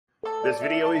This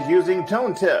video is using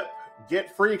Tone Tip.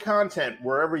 Get free content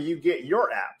wherever you get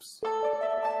your apps.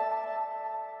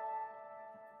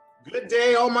 Good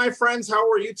day, all my friends. How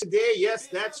are you today? Yes,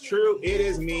 that's true. It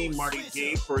is me, Marty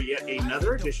G, for yet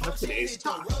another edition of Today's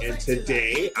Talk. And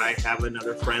today, I have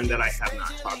another friend that I have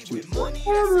not talked to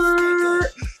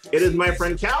forever. It is my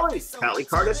friend Kali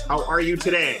Kardas. How are you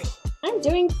today? I'm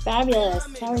doing fabulous.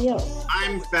 How are you?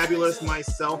 I'm fabulous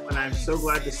myself, and I'm so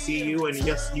glad to see you. And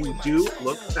yes, you do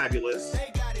look fabulous.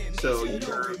 So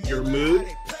your mood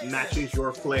matches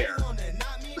your flair.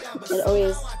 It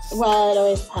always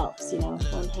helps, one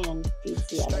hand feeds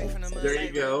the other. So. There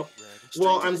you go.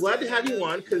 Well, I'm glad to have you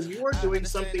on because you are doing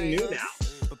something new now.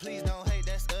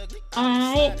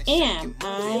 I am.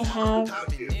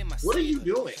 What are you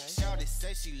doing?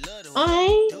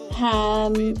 I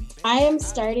am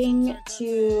starting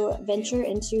to venture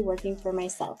into working for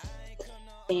myself.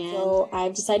 And so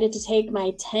I've decided to take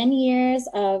my 10 years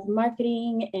of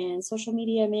marketing and social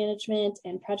media management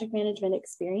and project management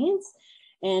experience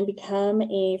and become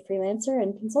a freelancer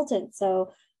and consultant.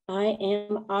 So I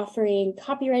am offering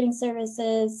copywriting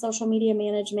services, social media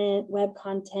management, web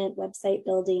content, website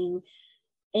building,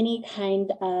 any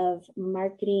kind of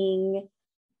marketing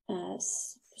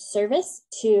service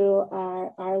to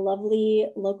our lovely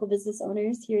local business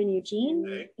owners here in Eugene.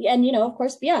 Okay. And, of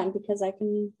course, beyond, because I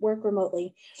can work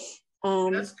remotely.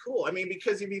 That's cool. I mean,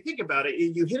 because if you think about it,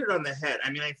 you hit it on the head.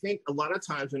 I mean, I think a lot of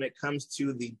times when it comes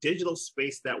to the digital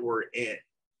space that we're in,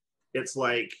 it's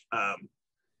like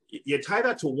you tie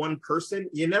that to one person,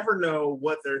 you never know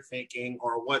what they're thinking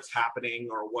or what's happening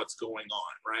or what's going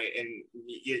on, right? And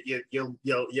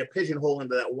you pigeonhole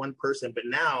into that one person, but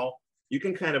now you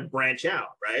can kind of branch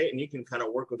out, right? And you can kind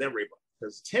of work with everybody.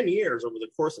 Because 10 years over the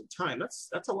course of time, that's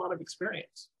a lot of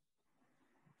experience.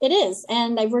 It is,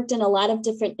 and I've worked in a lot of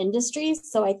different industries,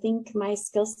 so I think my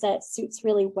skill set suits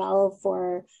really well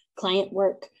for client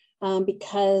work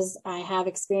because I have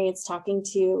experience talking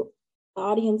to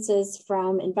audiences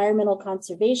from environmental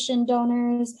conservation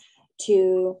donors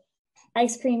to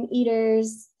ice cream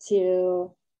eaters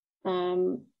to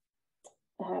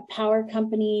power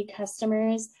company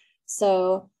customers.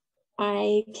 So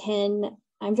I'm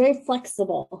very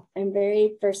flexible. I'm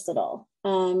very versatile.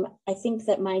 I think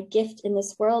that my gift in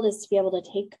this world is to be able to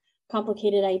take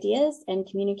complicated ideas and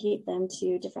communicate them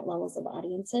to different levels of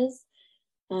audiences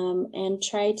and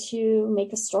try to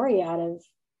make a story out of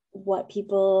what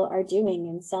people are doing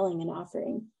and selling and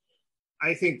offering.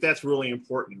 I think that's really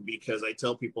important because I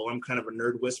tell people I'm kind of a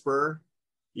nerd whisperer.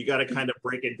 You got to kind of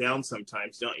break it down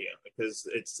sometimes, don't you? Because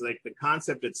it's like the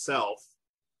concept itself,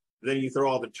 then you throw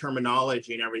all the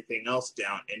terminology and everything else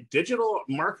down. And digital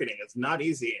marketing is not an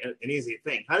easy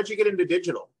thing. How did you get into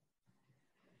digital?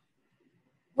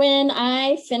 When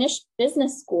I finished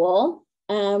business school,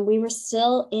 we were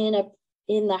still in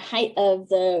the height of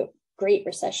the Great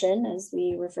Recession, as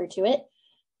we refer to it.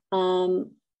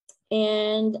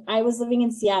 And I was living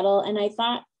in Seattle, and I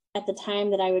thought at the time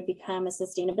that I would become a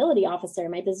sustainability officer.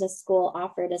 My business school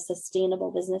offered a sustainable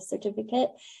business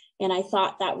certificate, and I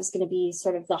thought that was going to be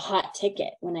sort of the hot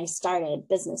ticket when I started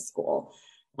business school.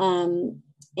 And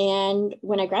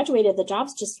when I graduated, the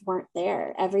jobs just weren't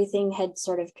there. Everything had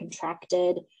sort of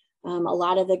contracted. A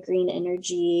lot of the green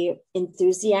energy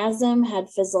enthusiasm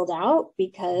had fizzled out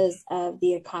because of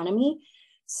the economy.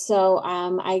 So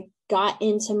I got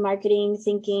into marketing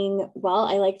thinking, well,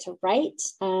 I like to write.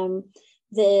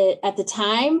 At the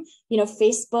time,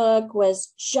 Facebook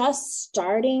was just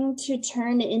starting to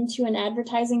turn into an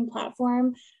advertising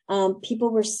platform. People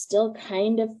were still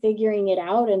kind of figuring it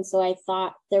out. And so I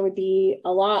thought there would be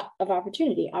a lot of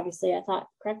opportunity. Obviously, I thought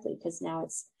correctly because now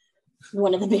it's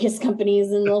one of the biggest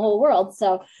companies in the whole world.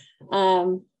 So,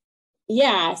 it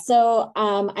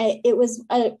was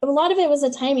a lot of it was a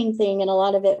timing thing, and a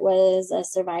lot of it was a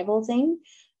survival thing,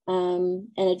 and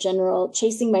a general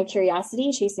chasing my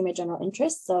curiosity, chasing my general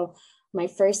interest. So, my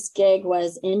first gig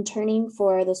was interning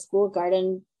for the school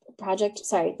garden project.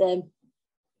 The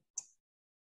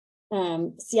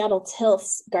Seattle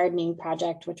Tilth's gardening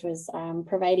project, which was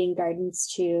providing gardens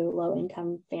to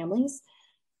low-income families.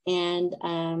 And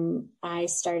I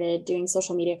started doing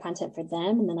social media content for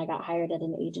them. And then I got hired at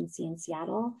an agency in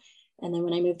Seattle. And then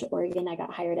when I moved to Oregon, I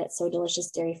got hired at So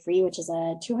Delicious Dairy Free, which is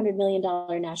a $200 million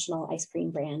national ice cream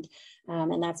brand.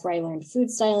 And that's where I learned food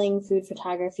styling, food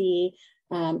photography,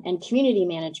 and community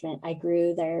management. I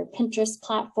grew their Pinterest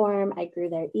platform. I grew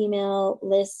their email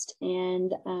list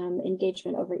and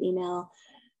engagement over email.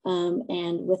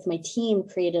 And with my team,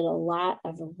 created a lot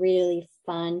of really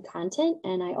fun content.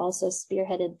 And I also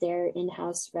spearheaded their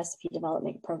in-house recipe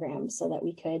development program so that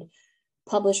we could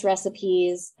publish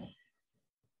recipes,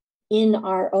 in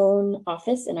our own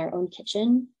office, in our own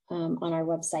kitchen, on our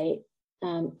website,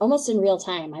 almost in real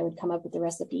time. I would come up with the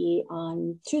recipe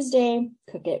on Tuesday,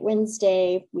 cook it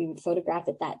Wednesday. We would photograph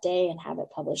it that day and have it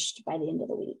published by the end of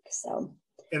the week. So,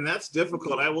 and that's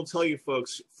difficult. I will tell you,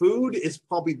 folks, food is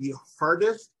probably the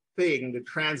hardest thing to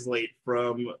translate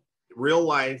from real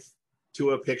life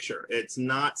to a picture. It's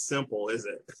not simple, is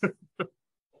it?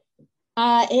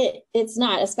 It's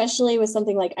not, especially with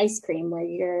something like ice cream, where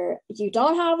you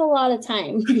don't have a lot of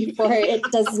time before it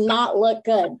does not look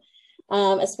good,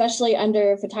 especially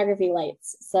under photography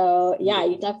lights. So yeah,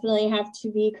 you definitely have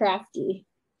to be crafty.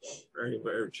 Very,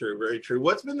 very true. Very true.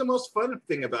 What's been the most fun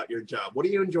thing about your job? What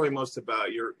do you enjoy most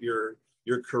about your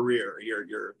career,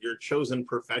 your chosen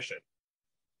profession?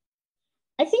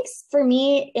 I think for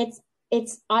me,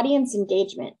 it's audience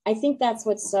engagement. I think that's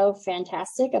what's so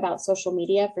fantastic about social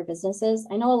media for businesses.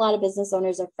 I know a lot of business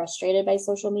owners are frustrated by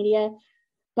social media,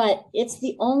 but it's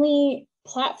the only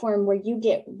platform where you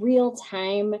get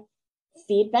real-time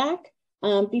feedback.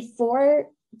 Before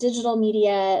digital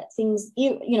media, things,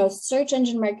 search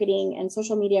engine marketing and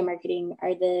social media marketing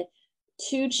are the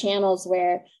two channels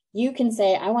where you can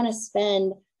say, I want to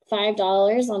spend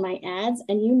 $5 on my ads,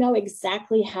 and you know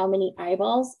exactly how many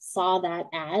eyeballs saw that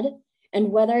ad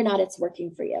and whether or not it's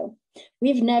working for you.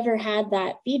 We've never had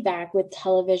that feedback with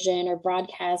television or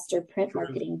broadcast or print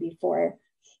marketing before.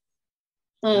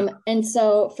 And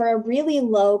so for a really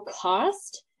low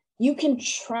cost, you can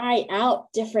try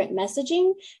out different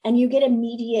messaging and you get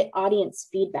immediate audience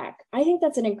feedback. I think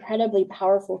that's an incredibly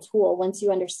powerful tool once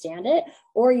you understand it,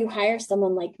 or you hire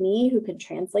someone like me who can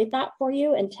translate that for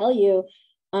you and tell you,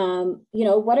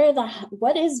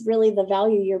 what is really the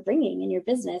value you're bringing in your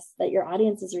business that your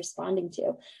audience is responding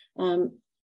to.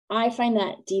 I find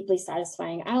that deeply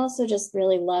satisfying. I also just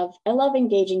really love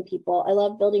engaging people. I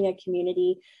love building a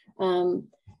community.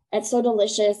 At So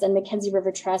Delicious and Mackenzie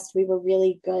River Trust, we were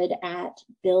really good at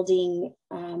building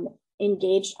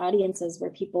engaged audiences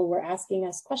where people were asking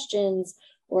us questions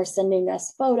or sending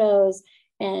us photos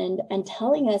and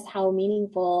telling us how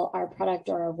meaningful our product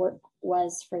or our work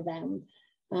was for them.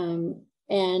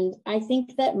 And I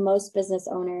think that most business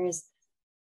owners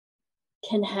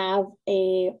can have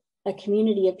a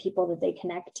community of people that they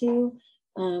connect to.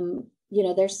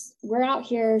 We're out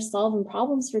here solving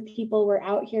problems for people. We're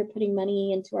out here putting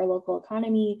money into our local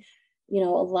economy. A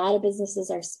lot of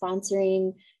businesses are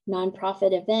sponsoring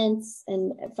nonprofit events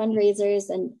and fundraisers.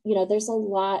 And, there's a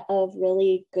lot of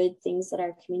really good things that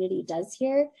our community does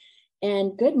here.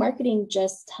 And good marketing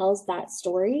just tells that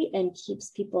story and keeps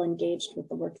people engaged with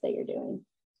the work that you're doing.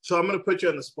 So I'm going to put you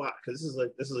on the spot because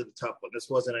this is a tough one. This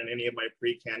wasn't in any of my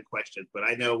pre-canned questions, but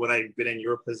I know when I've been in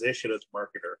your position as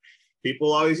marketer,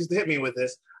 people always used to hit me with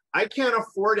this. I can't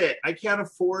afford it. I can't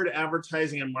afford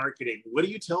advertising and marketing. What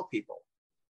do you tell people?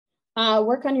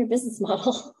 Work on your business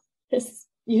model is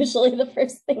usually the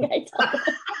first thing I tell them.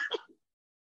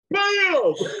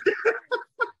 No.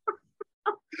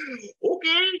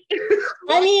 Okay.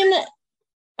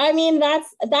 I mean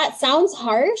that sounds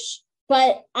harsh,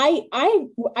 but I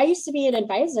used to be an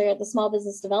advisor at the Small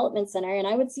Business Development Center, and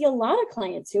I would see a lot of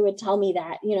clients who would tell me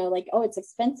that, oh, it's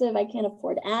expensive, I can't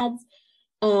afford ads,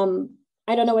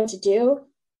 I don't know what to do.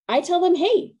 I tell them,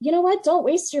 hey, you know what? Don't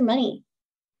waste your money.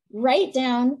 Write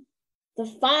down the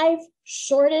 5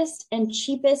 shortest and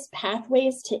cheapest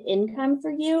pathways to income for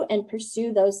you and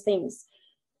pursue those things.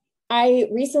 I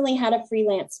recently had a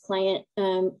freelance client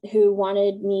who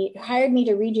hired me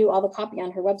to redo all the copy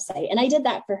on her website. And I did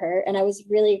that for her. And I was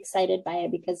really excited by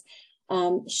it because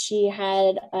she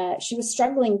was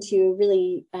struggling to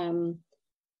really,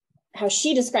 how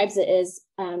she describes it is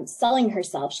selling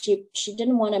herself. She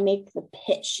didn't want to make the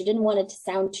pitch. She didn't want it to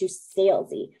sound too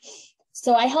salesy.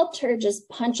 So I helped her just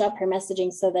punch up her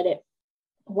messaging so that it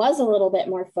was a little bit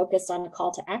more focused on a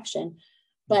call to action.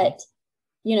 But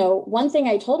one thing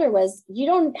I told her was, you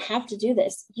don't have to do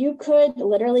this. You could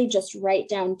literally just write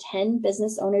down 10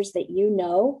 business owners that you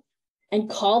know and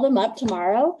call them up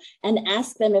tomorrow and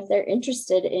ask them if they're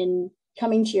interested in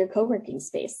coming to your co-working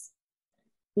space.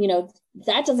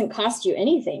 That doesn't cost you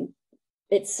anything.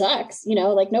 It sucks,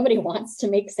 nobody wants to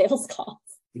make sales calls.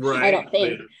 Right. I don't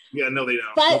think. Yeah, no, they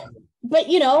don't. But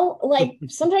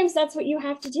sometimes that's what you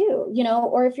have to do,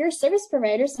 or if you're a service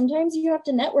provider, sometimes you have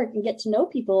to network and get to know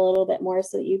people a little bit more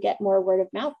so that you get more word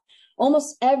of mouth.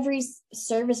 Almost every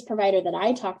service provider that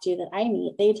I talk to, that I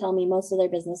meet, they tell me most of their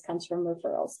business comes from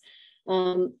referrals.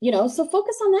 So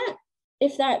focus on that.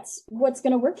 If that's what's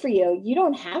going to work for you, you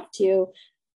don't have to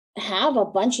have a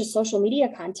bunch of social media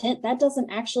content. That doesn't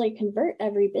actually convert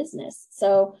every business.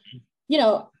 So,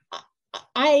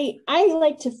 I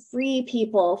like to free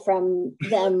people from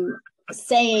them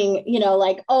saying, you know,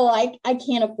 like, oh, I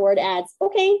can't afford ads.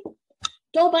 Okay,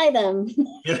 don't buy them.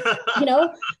 You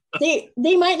know,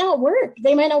 they might not work.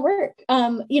 They might not work.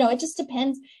 You know, it just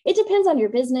depends. It depends on your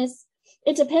business.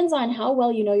 It depends on how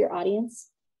well you know your audience.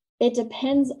 It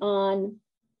depends on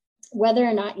whether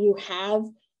or not you have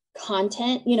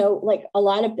content. You know, like a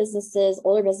lot of businesses,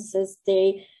 older businesses,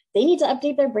 they need to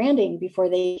update their branding before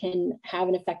they can have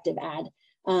an effective ad.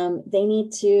 They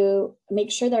need to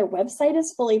make sure their website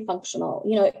is fully functional.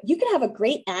 You know, you can have a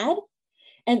great ad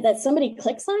and that somebody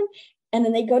clicks on, and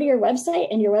then they go to your website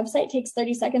and your website takes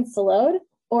 30 seconds to load,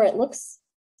 or it looks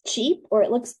cheap, or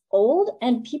it looks old,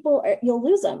 and you'll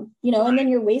lose them, you know, and then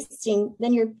you're wasting,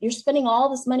 then you're spending all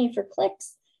this money for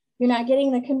clicks. You're not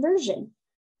getting the conversion.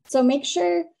 So make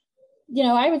sure, you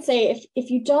know, I would say if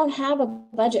you don't have a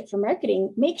budget for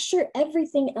marketing, make sure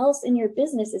everything else in your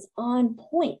business is on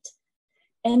point.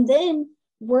 And then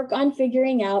work on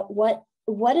figuring out what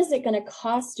is it going to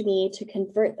cost me to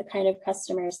convert the kind of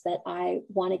customers that I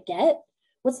want to get?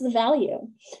 What's the value?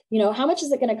 You know, how much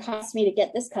is it going to cost me to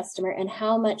get this customer, and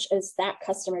how much is that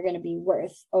customer going to be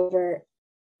worth over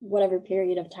whatever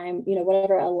period of time, you know,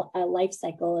 whatever a life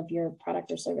cycle of your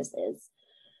product or service is.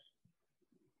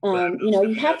 You know,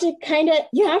 you have to kind of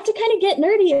get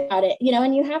nerdy about it, you know,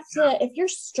 and you have to, if you're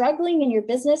struggling in your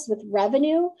business with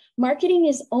revenue, marketing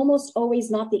is almost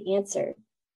always not the answer.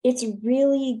 It's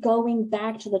really going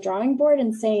back to the drawing board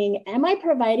and saying, am I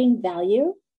providing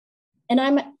value? And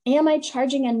am I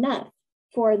charging enough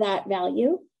for that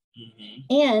value? Mm-hmm.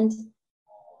 And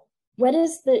what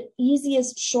is the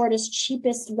easiest, shortest,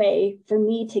 cheapest way for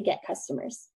me to get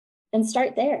customers? And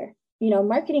start there. You know,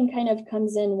 marketing kind of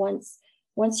comes in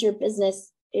once your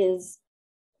business is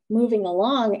moving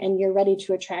along and you're ready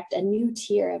to attract a new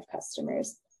tier of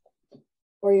customers,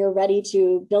 or you're ready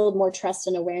to build more trust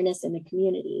and awareness in the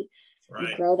community,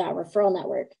 and grow that referral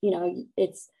network. You know,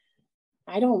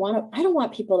 I don't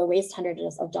want people to waste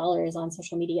hundreds of dollars on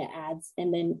social media ads.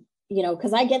 And then, you know,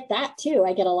 because I get that too.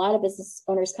 I get a lot of business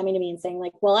owners coming to me and saying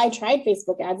like, well, I tried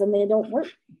Facebook ads and they don't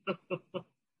work.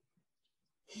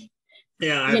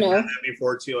 Yeah, I've done that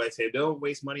before too. I say, don't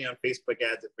waste money on Facebook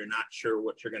ads if you're not sure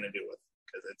what you're going to do with it,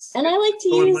 because it's. And I like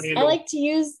to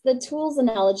use the tools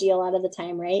analogy a lot of the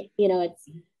time, right? You know, it's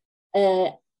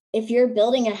if you're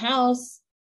building a house,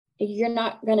 you're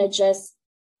not going to just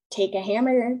take a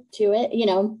hammer to it. You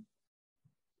know,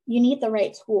 you need the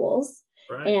right tools,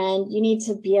 and you need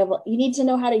to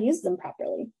know how to use them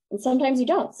properly. And sometimes you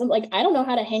don't. So, like, I don't know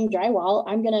how to hang drywall.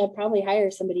 I'm going to probably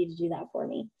hire somebody to do that for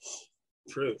me.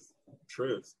 Truth.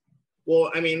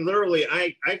 Well, I mean, literally,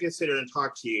 I can sit here and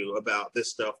talk to you about this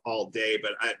stuff all day,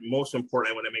 but most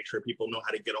important, I want to make sure people know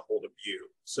how to get a hold of you.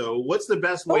 So what's the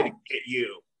best way to get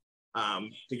you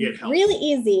to get help? Really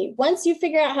easy. Once you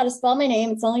figure out how to spell my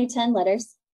name, it's only 10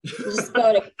 letters. You just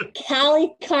go to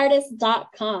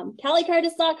KaliKardas.com.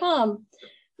 KaliKardas.com.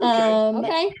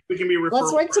 Okay. We can be referral.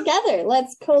 Let's work together.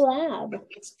 Let's collab.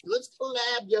 Let's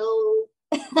collab, yo.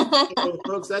 So,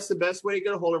 folks, that's the best way to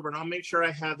get a hold of her, and I'll make sure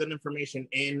I have that information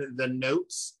in the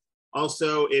notes.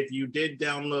 Also, if you did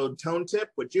download Tone Tip,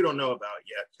 which you don't know about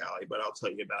yet, Kali, but I'll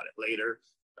tell you about it later,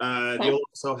 you'll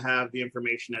also have the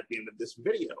information at the end of this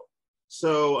video.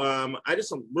 So I'm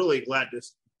really glad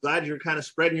you're kind of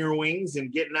spreading your wings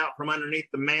and getting out from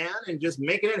underneath the man and just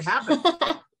making it happen.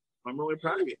 I'm really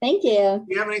proud of you. Thank you. Do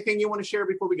you have anything you want to share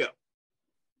before we go?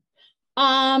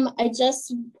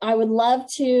 I would love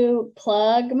to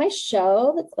plug my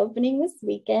show that's opening this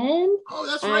weekend. Oh,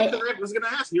 that's right. I was going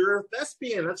to ask. You're a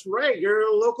thespian. That's right. You're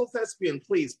a local thespian.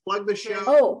 Please plug the show.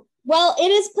 Oh, well,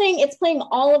 it's playing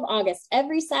all of August,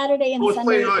 every Saturday and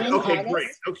Sunday in August. Great.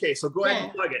 Okay, so go ahead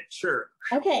and plug it. Sure.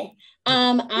 Okay.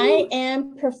 I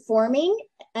am performing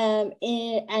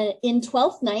in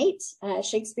Twelfth Night,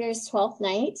 Shakespeare's Twelfth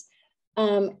Night,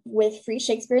 with Free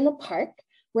Shakespeare in the Park.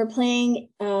 We're playing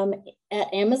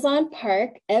at Amazon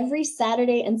Park every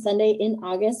Saturday and Sunday in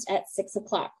August at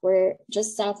 6:00. We're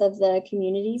just south of the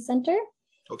community center.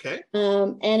 Okay.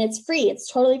 And it's free.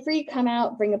 It's totally free. Come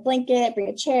out, bring a blanket, bring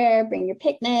a chair, bring your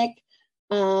picnic,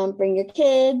 bring your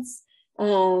kids,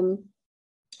 and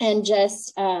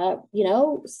just,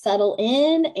 settle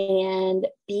in and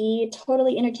be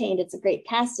totally entertained. It's a great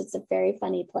cast. It's a very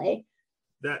funny play.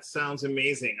 That sounds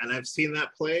amazing. And I've seen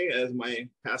that play as my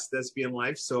past thespian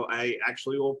life. So I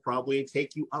actually will probably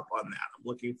take you up on that. I'm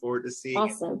looking forward to seeing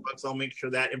it. Folks, I'll make sure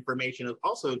that information is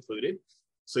also included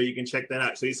so you can check that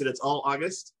out. So you said it's all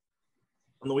August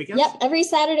on the weekends? Yep, every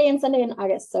Saturday and Sunday in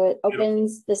August. So it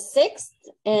opens the 6th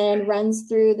and runs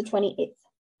through the 28th.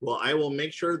 Well, I will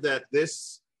make sure that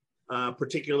this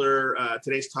particular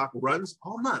today's talk runs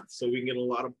all month so we can get a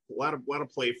lot of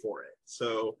play for it.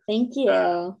 So thank you.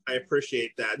 I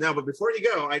appreciate that. Now, but before you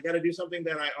go, I got to do something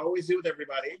that I always do with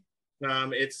everybody.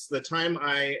 It's the time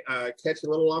I catch a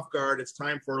little off guard. It's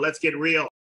time for Let's Get Real.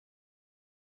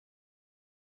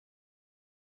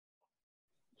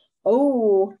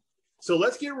 Oh, so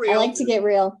let's get real. I like to get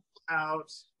real.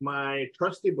 Out my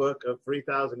trusty book of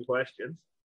 3,000 questions.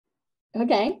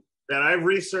 Okay. That I've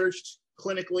researched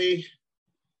clinically,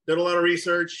 did a lot of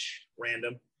research,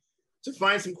 random, to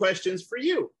find some questions for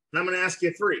you. And I'm going to ask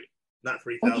you 3, not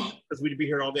 3,000, because we'd be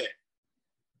here all day.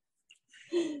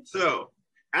 So,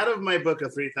 out of my book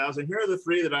of 3,000, here are the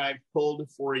 3 that I've pulled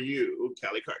for you,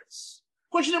 Kali Kardas.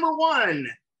 Question number 1.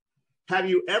 Have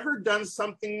you ever done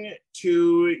something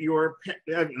to your,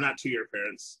 not to your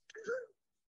parents?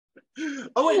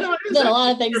 Oh, wait, no, it is. Done a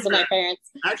lot of things to my parents.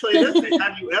 Actually, it is.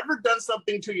 Have you ever done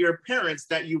something to your parents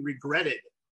that you regretted?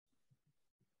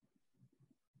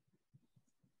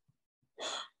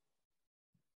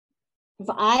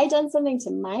 Have I done something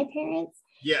to my parents?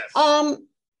 Yes.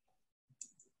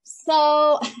 So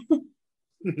I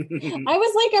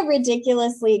was like a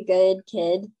ridiculously good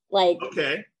kid. Like,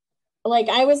 okay. Like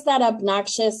I was that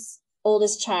obnoxious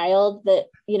oldest child that,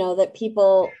 you know, that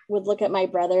people would look at my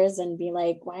brothers and be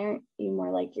like, why aren't you more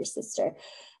like your sister?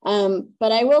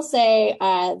 But I will say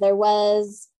there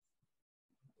was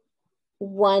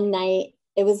one night,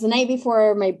 it was the night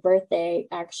before my birthday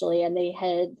actually, and they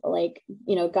had like,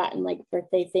 you know, gotten like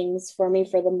birthday things for me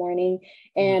for the morning.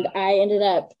 And I ended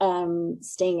up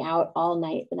staying out all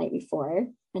night the night before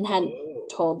and hadn't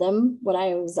told them what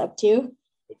I was up to.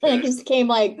 And I just came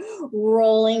like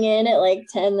rolling in at like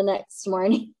 10 the next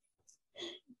morning.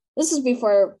 This was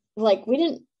before, like,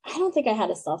 I don't think I had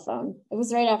a cell phone. It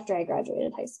was right after I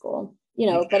graduated high school, you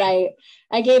know, but I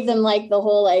gave them like the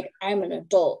whole, like, I'm an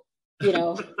adult, you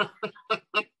know.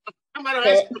 I'm out of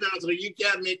high school now, so you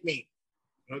can't make me.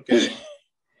 Okay. So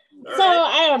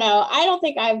I don't know. I don't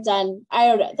think I don't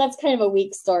know. That's kind of a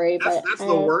weak story, that's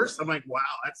the worst. I'm like, wow,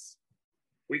 that's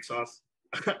weak sauce.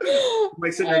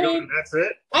 Like sitting there going, that's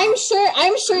it. I'm sure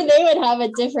they would have a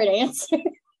different answer.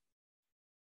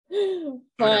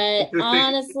 But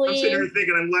honestly, I'm sitting here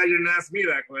thinking, I'm glad you didn't ask me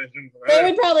that question. They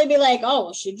would probably be like, oh,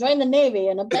 well, she joined the Navy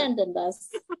and abandoned us.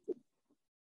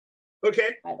 Okay.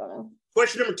 I don't know.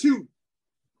 Question number 2.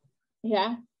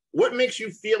 Yeah. What makes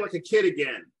you feel like a kid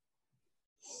again?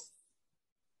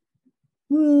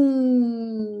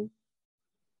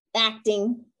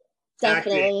 Acting.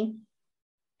 Definitely.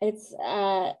 It's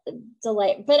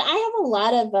delight. But I have a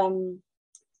lot of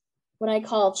what I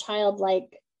call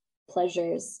childlike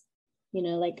pleasures. You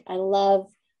know, like I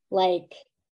love like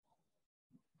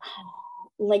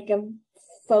a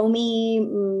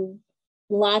foamy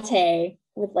latte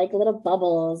with like little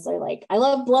bubbles, or like I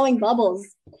love blowing bubbles.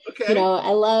 Okay. You know,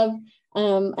 I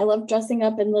love dressing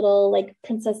up in little like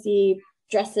princessy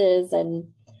dresses, and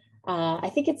I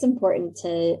think it's important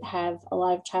to have a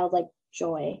lot of childlike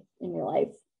joy in your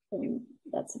life, and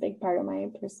that's a big part of my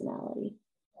personality.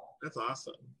 That's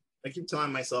awesome. I keep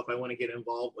telling myself I want to get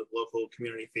involved with local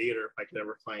community theater if I could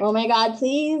ever find. Oh my God,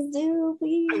 please do,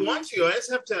 please. I want to. I just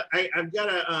have to. I've got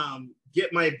to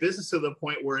get my business to the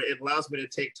point where it allows me to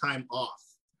take time off.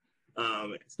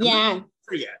 Yeah.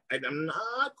 I'm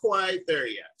not quite there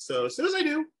yet. So as soon as I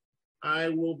do, I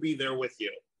will be there with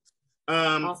you.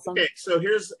 Awesome. Okay, so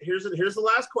here's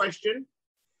the last question.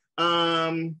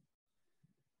 I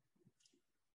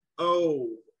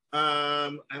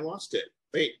lost it.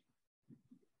 Wait.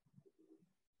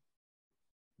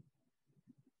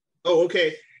 Oh,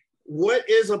 okay. What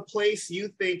is a place you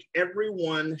think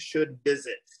everyone should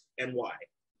visit and why?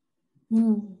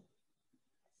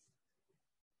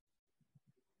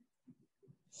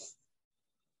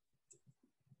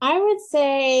 I would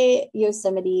say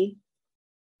Yosemite.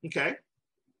 Okay.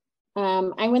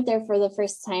 I went there for the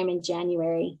first time in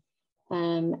January.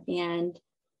 And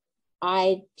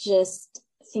I just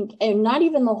think, and not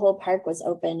even the whole park was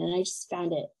open, and I just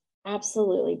found it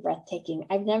absolutely breathtaking.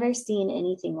 I've never seen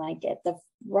anything like it. The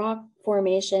rock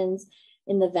formations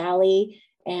in the valley,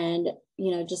 and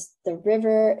you know, just the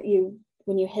river,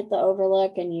 when you hit the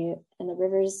overlook and the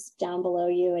river's down below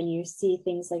you, and you see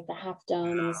things like the Half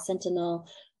Dome and the Sentinel,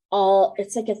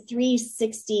 it's like a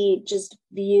 360 just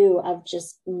view of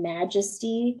just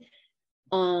majesty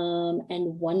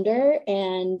and wonder.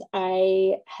 And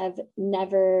I've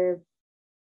never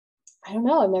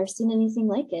seen anything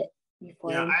like it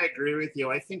before. Yeah, I agree with you.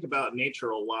 I think about nature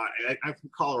a lot. I'm from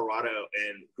Colorado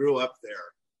and grew up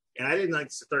there. And I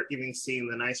didn't start even seeing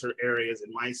the nicer areas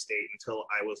in my state until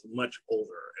I was much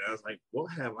older. And I was like,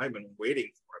 what have I been waiting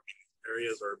for? I mean,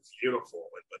 areas are beautiful.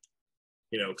 But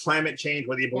you know, climate change,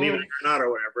 whether you believe it or not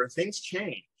or whatever, things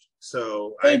change.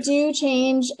 So they do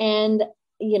change, and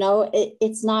you know,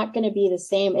 it's not going to be the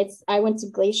same. I went to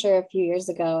Glacier a few years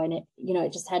ago, and it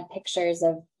just had pictures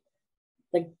of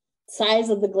the size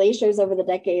of the glaciers over the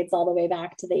decades, all the way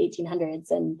back to the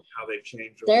 1800s, and how they've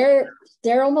changed.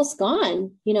 They're almost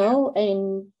gone,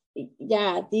 and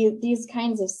yeah, these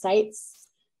kinds of sites,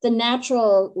 the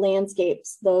natural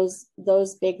landscapes, those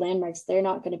big landmarks, they're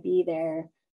not going to be there,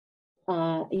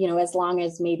 as long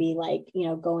as maybe like,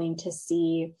 going to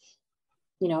see,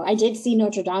 I did see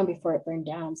Notre Dame before it burned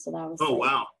down. So that was,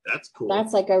 wow, that's cool.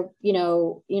 That's like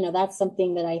that's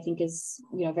something that I think is,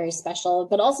 very special,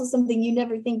 but also something you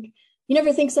never think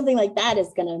something like that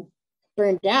is going to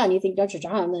burn down. You think Notre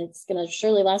Dame, it's going to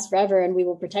surely last forever and we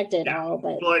will protect it all.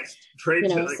 But like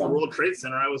World Trade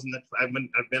Center, I've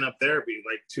been up there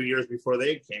like 2 years before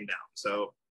they came down.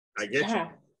 So I get you.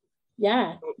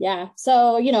 Yeah.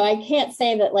 So, I can't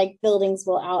say that like buildings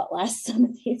will outlast some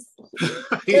of these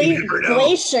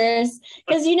glaciers,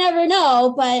 because you never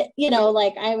know. But,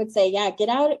 like I would say, yeah, get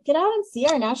out and see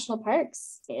our national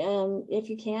parks if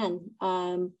you can.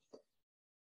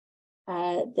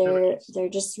 They're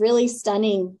just really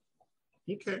stunning.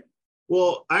 Okay.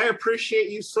 Well, I appreciate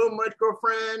you so much,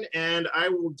 girlfriend, and I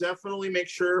will definitely make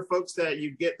sure, folks, that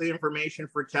you get the information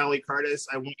for Kali Kardas.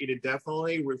 I want you to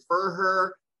definitely refer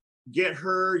her, get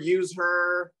her, use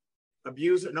her,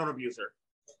 abuse her. Don't abuse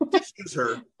her. Just use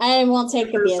her. I won't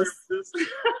take abuse.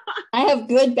 I have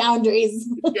good boundaries.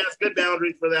 Yes, good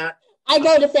boundaries for that. I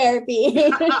go to therapy.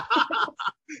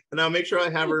 And I'll make sure I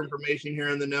have her information here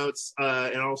in the notes,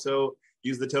 and also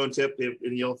use the tone tip,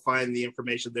 and you'll find the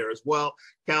information there as well.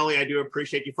 Kali, I do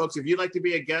appreciate you, folks. If you'd like to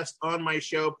be a guest on my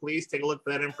show, please take a look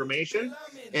for that information.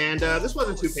 And this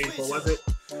wasn't too painful, was it?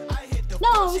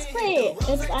 No, it was great.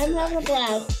 I'm having a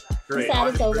blast. Great.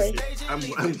 I'm sad it's over. I'm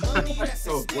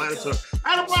so glad it's over. I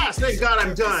had a blast. Thank God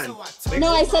I'm done.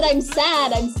 No, I said I'm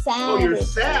sad. I'm sad. Oh, you're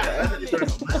sad.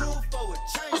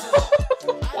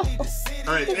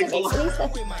 All right, thanks a lot.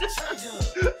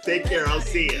 Take care. I'll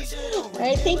see you. All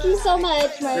right, thank you so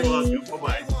much, Marty. You're welcome.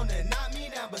 Bye-bye.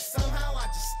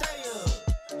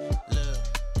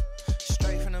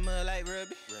 Straight from the mud like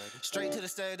Ruby. Straight to the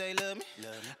stage, they love me.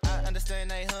 I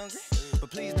understand they hungry, but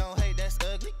please don't hate, that's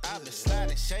ugly. I've been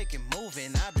sliding, shaking,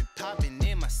 moving. I've been popping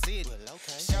in my city.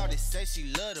 Shawty say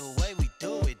she love the way we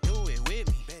do it with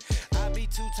me. I be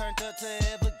too turned up to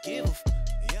ever give a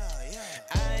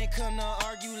I ain't come to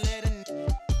argue, let a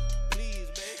please,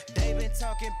 babe. They been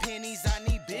talking pennies, I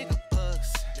need bigger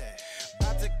bucks.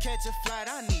 About to catch a flight,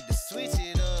 I need to switch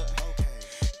it up.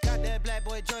 Got that black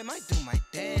boy joy, might do my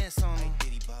dance on him.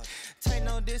 Take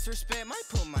no disrespect, might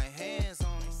put my hands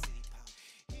on him.